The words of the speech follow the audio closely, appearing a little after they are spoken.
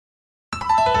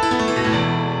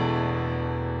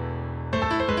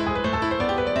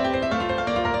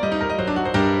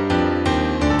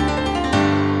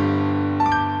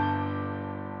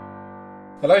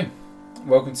Hello,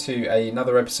 welcome to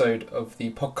another episode of the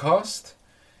podcast.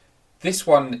 This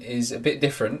one is a bit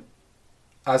different.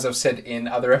 As I've said in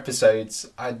other episodes,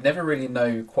 I'd never really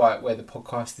know quite where the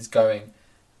podcast is going.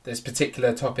 There's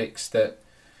particular topics that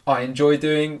I enjoy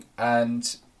doing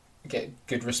and get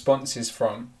good responses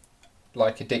from,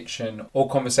 like addiction or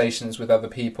conversations with other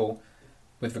people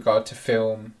with regard to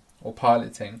film or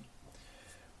piloting.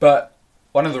 But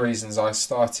one of the reasons I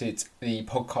started the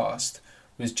podcast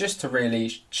was just to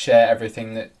really share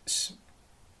everything that's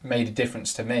made a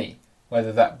difference to me,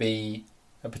 whether that be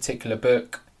a particular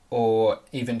book or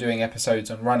even doing episodes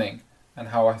on running and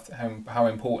how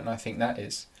important I think that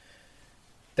is.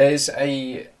 There's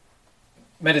a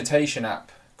meditation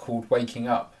app called Waking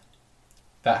Up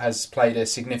that has played a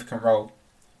significant role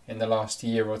in the last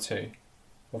year or two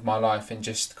of my life in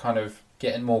just kind of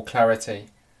getting more clarity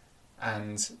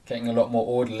and getting a lot more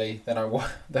orderly than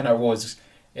I was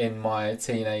in my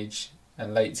teenage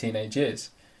and late teenage years.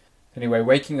 Anyway,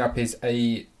 Waking Up is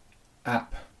a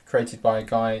app created by a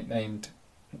guy named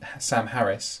Sam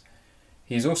Harris.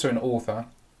 He's also an author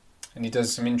and he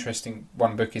does some interesting,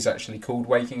 one book is actually called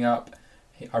Waking Up.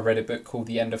 I read a book called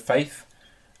The End of Faith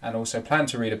and also plan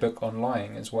to read a book on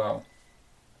lying as well.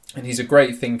 And he's a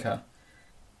great thinker.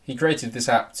 He created this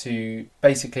app to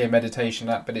basically a meditation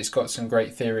app, but it's got some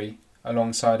great theory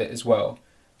alongside it as well.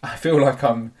 I feel like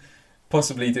I'm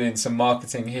possibly doing some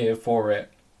marketing here for it,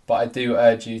 but I do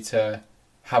urge you to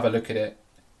have a look at it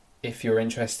if you're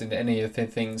interested in any of the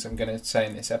things I'm going to say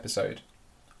in this episode,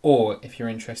 or if you're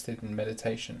interested in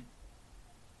meditation.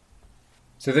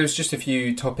 So there's just a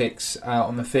few topics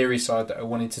on the theory side that I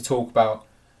wanted to talk about,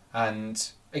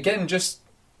 and again, just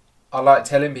I like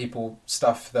telling people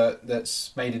stuff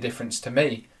that's made a difference to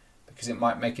me, because it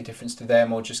might make a difference to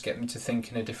them or just get them to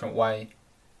think in a different way.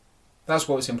 That's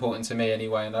what's important to me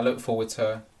anyway, and I look forward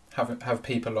to have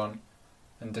people on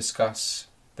and discuss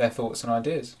their thoughts and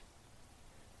ideas.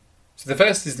 So the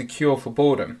first is the cure for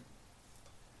boredom.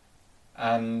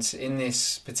 And in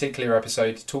this particular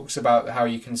episode, it talks about how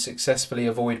you can successfully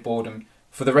avoid boredom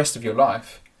for the rest of your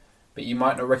life, but you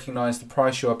might not recognise the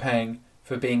price you are paying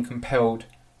for being compelled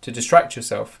to distract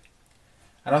yourself.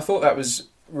 And I thought that was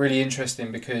really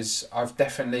interesting because I've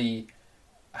definitely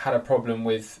had a problem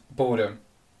with boredom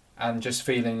and just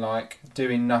feeling like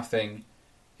doing nothing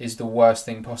is the worst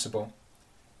thing possible.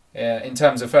 In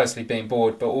terms of firstly being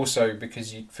bored, but also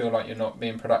because you feel like you're not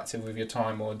being productive with your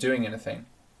time or doing anything.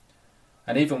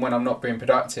 And even when I'm not being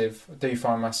productive, I do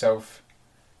find myself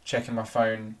checking my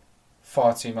phone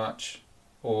far too much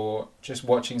or just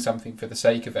watching something for the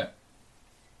sake of it.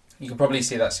 You can probably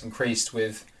see that's increased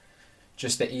with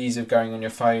just the ease of going on your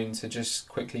phone to just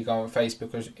quickly go on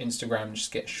Facebook or Instagram and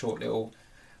just get a short little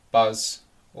buzz.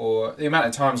 Or the amount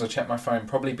of times I check my phone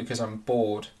probably because I'm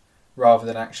bored rather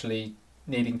than actually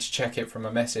needing to check it from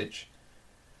a message.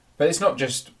 But it's not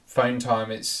just phone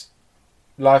time, it's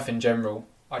life in general.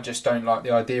 I just don't like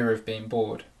the idea of being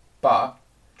bored. But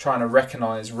trying to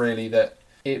recognise really that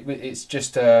it's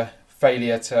just a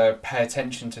failure to pay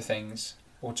attention to things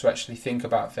or to actually think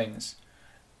about things.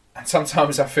 And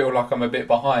sometimes I feel like I'm a bit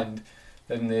behind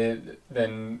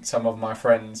than some of my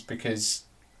friends because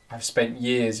I've spent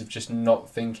years of just not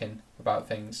thinking about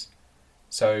things.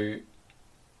 So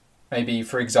maybe,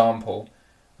 for example,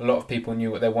 a lot of people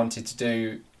knew what they wanted to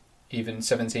do even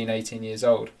 17, 18 years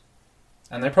old.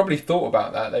 And they probably thought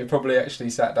about that. They probably actually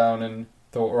sat down and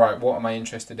thought, right, what am I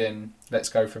interested in? Let's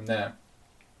go from there.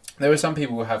 There are some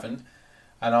people who haven't.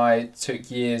 And I took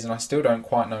years and I still don't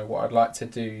quite know what I'd like to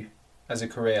do as a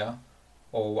career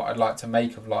or what I'd like to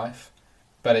make of life.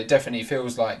 But it definitely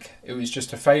feels like it was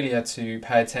just a failure to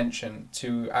pay attention,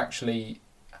 to actually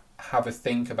have a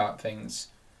think about things.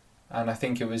 And I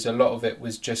think it was a lot of it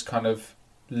was just kind of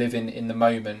living in the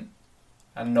moment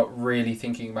and not really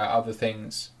thinking about other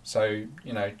things. So,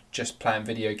 just playing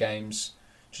video games,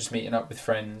 just meeting up with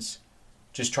friends,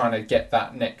 just trying to get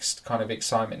that next kind of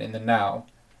excitement in the now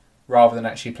rather than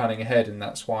actually planning ahead. And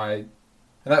that's why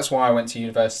I went to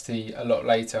university a lot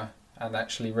later and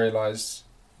actually realised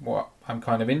what I'm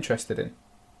kind of interested in.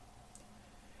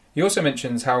 He also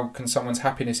mentions how can someone's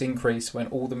happiness increase when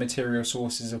all the material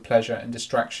sources of pleasure and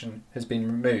distraction has been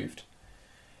removed.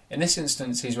 In this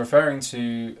instance, he's referring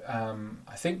to,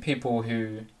 I think, people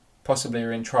who possibly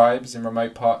are in tribes in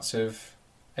remote parts of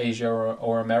Asia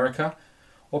or America,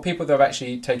 or people that have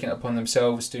actually taken it upon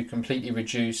themselves to completely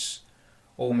reduce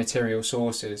all material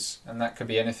sources. And that could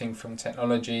be anything from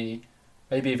technology,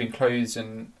 maybe even clothes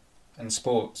and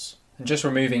sports. And just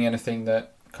removing anything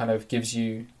that kind of gives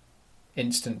you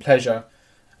instant pleasure.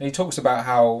 And he talks about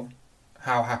how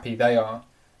happy they are.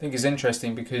 I think it's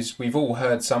interesting because we've all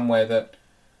heard somewhere that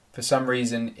for some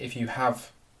reason, if you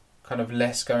have kind of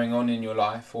less going on in your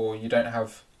life, or you don't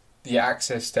have the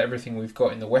access to everything we've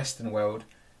got in the Western world,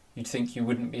 you'd think you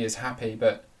wouldn't be as happy,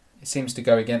 but it seems to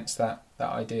go against that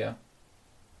idea.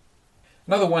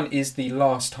 Another one is the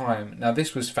last time. Now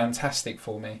this was fantastic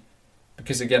for me,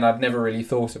 because again, I'd never really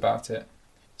thought about it.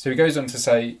 So he goes on to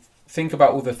say, think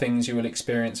about all the things you will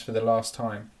experience for the last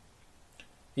time.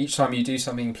 Each time you do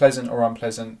something pleasant or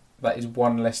unpleasant, that is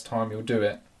one less time you'll do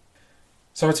it.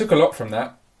 So I took a lot from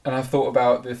that, and I thought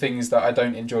about the things that I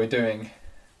don't enjoy doing.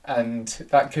 And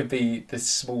that could be the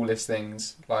smallest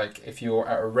things, like if you're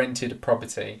at a rented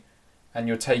property and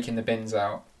you're taking the bins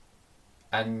out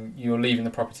and you're leaving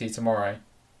the property tomorrow.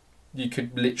 You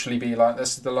could literally be like,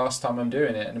 this is the last time I'm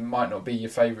doing it, and it might not be your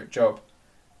favourite job.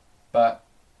 But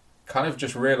kind of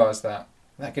just realise that.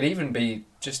 That could even be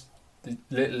just the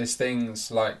littlest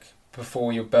things, like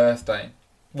before your birthday,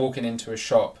 walking into a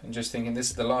shop and just thinking, this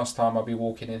is the last time I'll be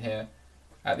walking in here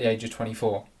at the age of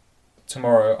 24.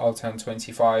 Tomorrow I'll turn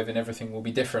 25 and everything will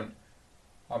be different.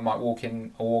 I might walk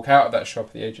in or walk out of that shop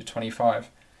at the age of 25.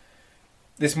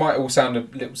 This might all sound a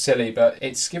little silly, but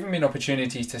it's given me an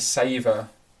opportunity to savour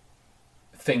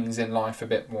things in life a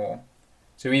bit more.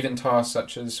 So even tasks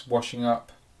such as washing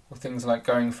up, or things like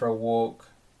going for a walk,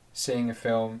 seeing a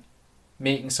film,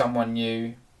 meeting someone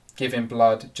new, giving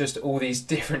blood, just all these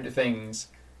different things,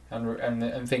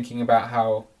 and thinking about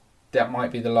how that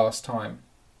might be the last time.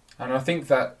 And I think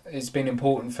that it's been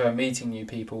important for meeting new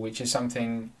people, which is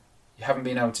something you haven't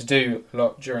been able to do a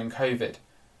lot during COVID.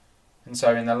 And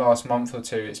so in the last month or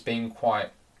two, it's been quite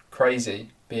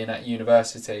crazy being at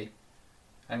university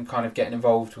and kind of getting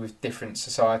involved with different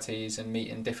societies and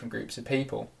meeting different groups of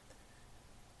people.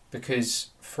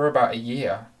 Because for about a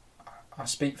year, I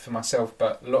speak for myself,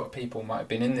 but a lot of people might have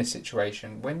been in this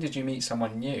situation. When did you meet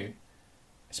someone new?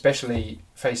 Especially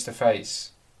face to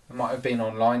face. It might have been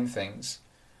online things.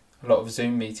 A lot of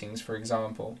Zoom meetings, for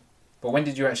example. But when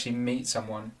did you actually meet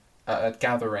someone at a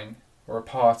gathering or a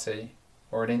party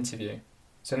or an interview?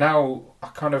 So now I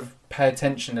kind of pay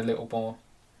attention a little more.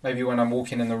 Maybe when I'm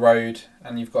walking in the road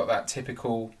and you've got that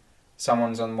typical,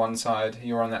 someone's on one side,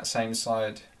 you're on that same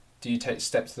side. Do you take a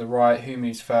step to the right? Who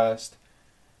moves first?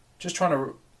 Just trying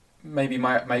to maybe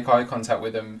make eye contact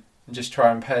with them and just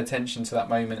try and pay attention to that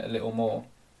moment a little more.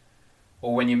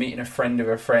 Or when you're meeting a friend of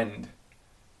a friend,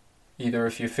 either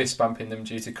if you're fist bumping them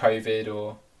due to COVID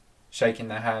or shaking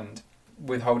their hand,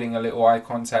 withholding a little eye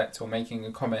contact or making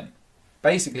a comment.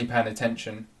 Basically paying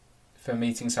attention for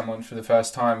meeting someone for the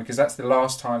first time, because that's the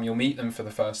last time you'll meet them for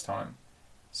the first time.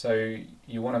 So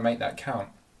you want to make that count.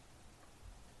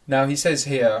 Now he says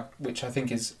here, which I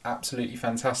think is absolutely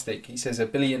fantastic, he says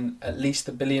at least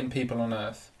a billion people on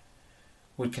Earth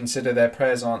would consider their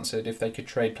prayers answered if they could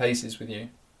trade places with you.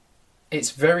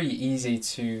 It's very easy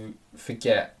to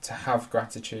forget to have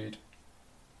gratitude,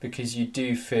 because you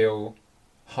do feel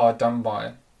hard done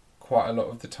by quite a lot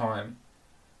of the time.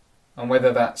 And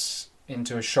whether that's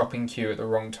into a shopping queue at the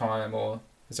wrong time or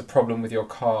there's a problem with your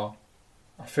car,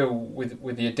 I feel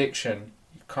with the addiction,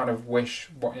 you kind of wish,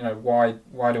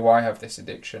 why do I have this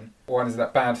addiction? Why does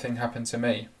that bad thing happen to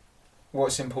me?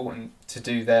 What's important to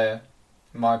do there,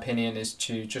 in my opinion, is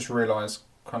to just realise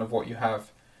kind of what you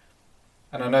have.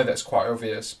 And I know that's quite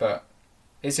obvious, but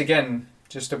it's again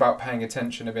just about paying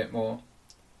attention a bit more,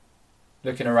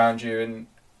 looking around you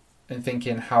and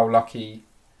thinking how lucky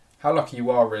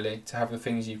you are really to have the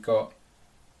things you've got,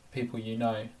 people you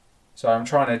know. So I'm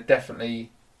trying to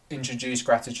definitely introduce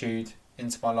gratitude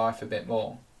into my life a bit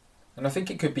more. And I think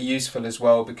it could be useful as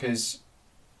well, because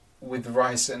with the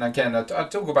rise, and again I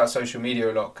talk about social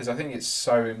media a lot because I think it's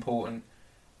so important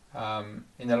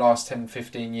in the last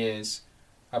 10-15 years,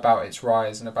 about its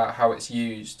rise and about how it's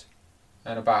used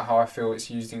and about how I feel it's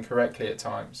used incorrectly at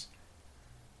times.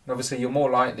 And obviously you're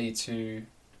more likely to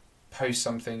post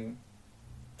something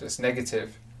that's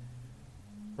negative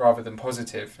rather than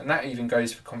positive, and that even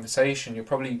goes for conversation. You're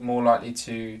probably more likely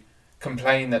to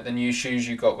complain that the new shoes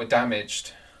you got were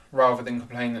damaged rather than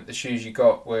complain that the shoes you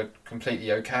got were completely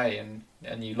okay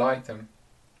and you like them.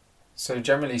 So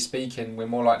generally speaking, we're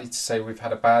more likely to say we've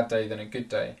had a bad day than a good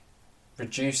day.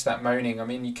 Reduce that moaning. I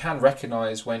mean, you can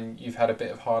recognise when you've had a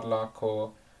bit of hard luck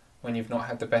or when you've not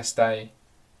had the best day.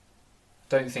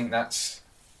 Don't think that's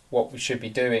what we should be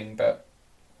doing, but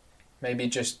maybe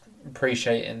just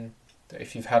appreciating that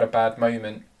if you've had a bad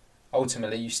moment,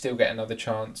 ultimately you still get another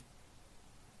chance.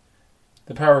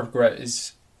 The power of regret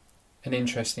is an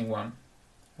interesting one.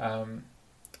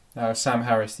 Now Sam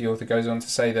Harris, the author, goes on to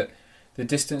say that the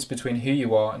distance between who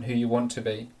you are and who you want to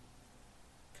be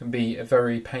can be a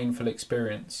very painful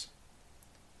experience.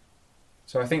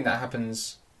 So I think that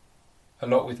happens a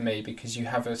lot with me because you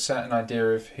have a certain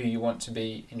idea of who you want to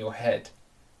be in your head,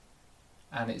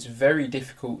 and it's very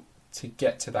difficult to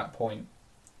get to that point.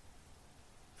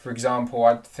 For example,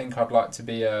 I think I'd like to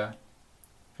be a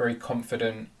very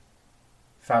confident,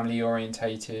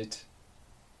 family-orientated,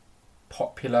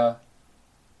 popular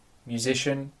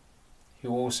musician who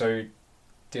also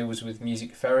deals with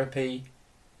music therapy,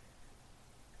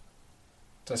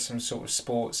 does some sort of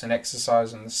sports and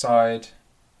exercise on the side,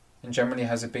 and generally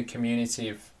has a big community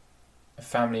of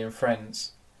family and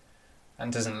friends,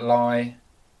 and doesn't lie,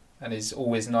 and is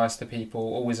always nice to people,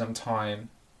 always on time.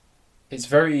 It's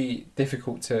very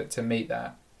difficult to meet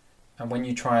that. And when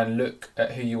you try and look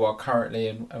at who you are currently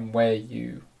and where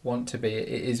you want to be, it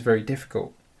is very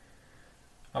difficult.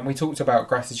 And we talked about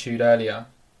gratitude earlier,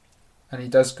 and he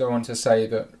does go on to say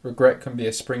that regret can be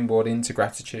a springboard into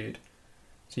gratitude,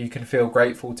 so you can feel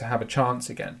grateful to have a chance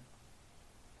again.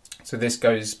 So this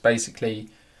agrees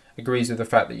with the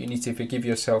fact that you need to forgive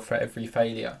yourself for every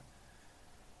failure.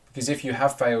 Because if you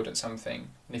have failed at something,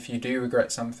 and if you do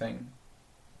regret something,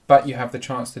 but you have the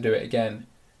chance to do it again,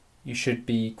 you should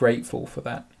be grateful for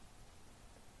that.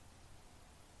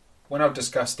 When I've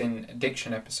discussed in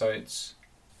addiction episodes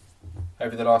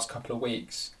over the last couple of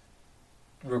weeks,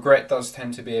 regret does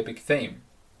tend to be a big theme.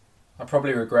 I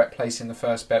probably regret placing the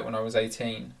first bet when I was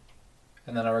 18,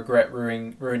 and then I regret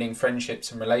ruining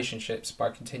friendships and relationships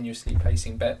by continuously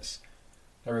placing bets.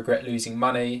 I regret losing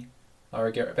money. I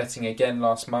regret betting again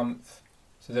last month.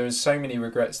 So there are so many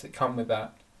regrets that come with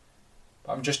that.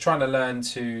 But I'm just trying to learn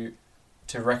to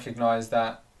recognise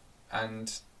that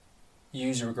and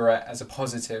use regret as a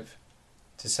positive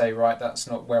to say, right, that's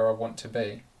not where I want to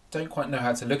be. Don't quite know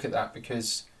how to look at that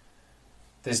because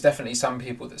there's definitely some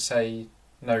people that say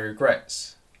no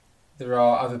regrets. There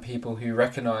are other people who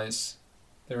recognise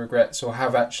the regrets or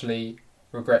have actually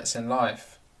regrets in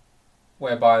life,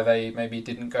 whereby they maybe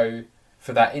didn't go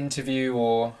for that interview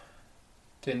or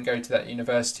didn't go to that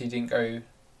university, didn't go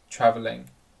travelling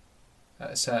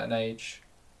at a certain age,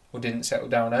 or didn't settle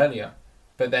down earlier.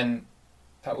 But then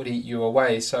that would eat you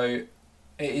away. So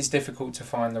it is difficult to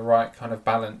find the right kind of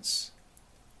balance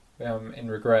in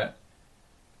regret.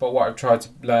 But what I've tried to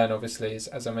learn, obviously, is,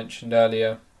 as I mentioned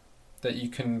earlier, that you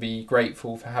can be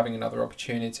grateful for having another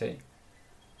opportunity.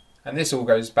 And this all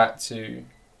goes back to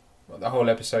what the whole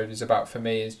episode is about for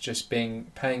me, is just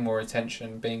paying more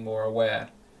attention, being more aware.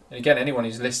 And again, anyone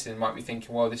who's listening might be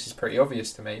thinking, well, this is pretty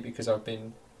obvious to me because I've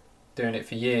been doing it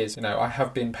for years. I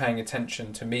have been paying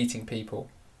attention to meeting people.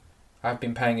 I've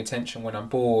been paying attention when I'm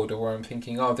bored or I'm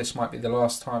thinking, oh, this might be the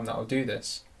last time that I'll do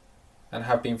this, and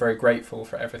have been very grateful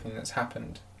for everything that's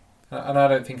happened. And I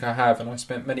don't think I have, and I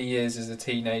spent many years as a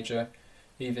teenager,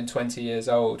 even 20 years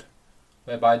old,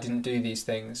 whereby I didn't do these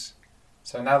things.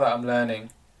 So now that I'm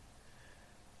learning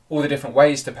all the different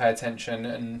ways to pay attention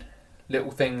and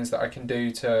little things that I can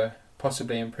do to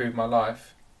possibly improve my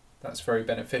life, that's very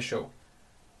beneficial.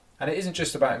 And it isn't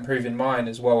just about improving mine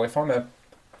as well. If I'm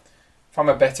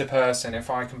a better person, if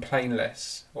I complain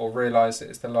less, or realise that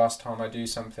it's the last time I do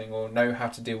something, or know how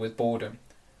to deal with boredom,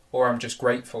 or I'm just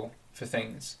grateful for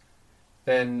things,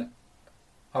 then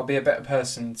I'll be a better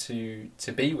person to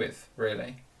be with,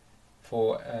 really,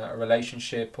 for a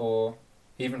relationship or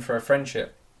even for a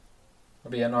friendship.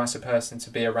 I'll be a nicer person to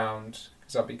be around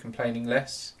because I'll be complaining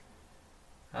less,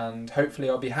 and hopefully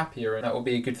I'll be happier, and that will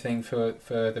be a good thing for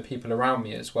the people around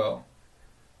me as well.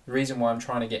 The reason why I'm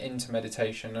trying to get into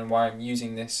meditation and why I'm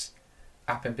using this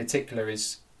app in particular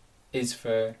is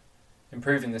for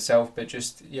improving the self, but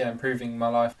just improving my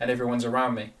life and everyone's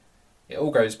around me. It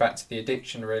all goes back to the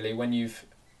addiction, really. When you've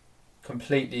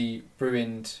completely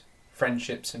ruined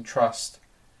friendships and trust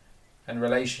and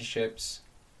relationships,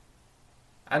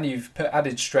 and you've put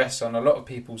added stress on a lot of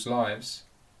people's lives,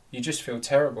 you just feel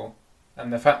terrible.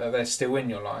 And the fact that they're still in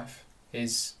your life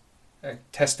is a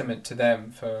testament to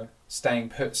them for staying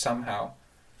put somehow.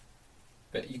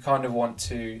 But you kind of want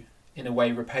to, in a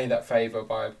way, repay that favour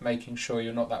by making sure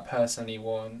you're not that person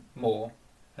anymore,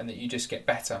 and that you just get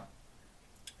better.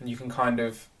 And you can kind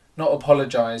of not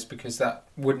apologise, because that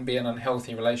wouldn't be an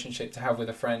unhealthy relationship to have with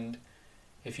a friend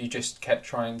if you just kept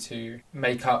trying to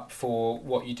make up for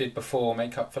what you did before,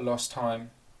 make up for lost time.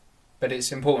 But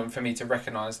it's important for me to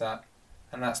recognise that,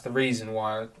 and that's the reason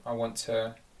why I want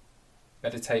to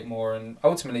meditate more, and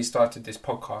ultimately started this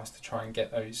podcast to try and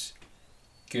get those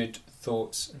good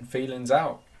thoughts and feelings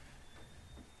out.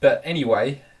 But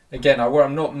anyway, again,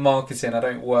 I'm not marketing, I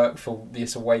don't work for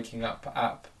this Waking Up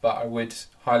app, but I would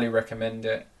highly recommend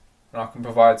it, and I can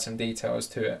provide some details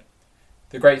to it.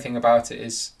 The great thing about it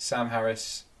is Sam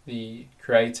Harris, the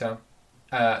creator,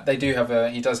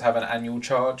 he does have an annual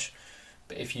charge,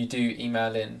 but if you do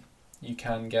email in you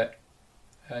can get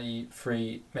a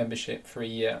free membership for a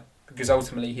year, because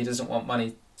ultimately he doesn't want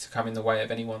money to come in the way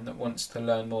of anyone that wants to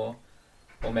learn more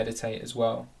or meditate as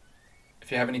well.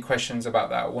 If you have any questions about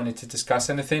that or wanted to discuss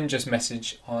anything, just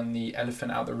message on the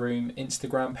Elephant Out the Room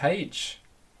Instagram page.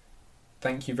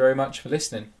 Thank you very much for listening.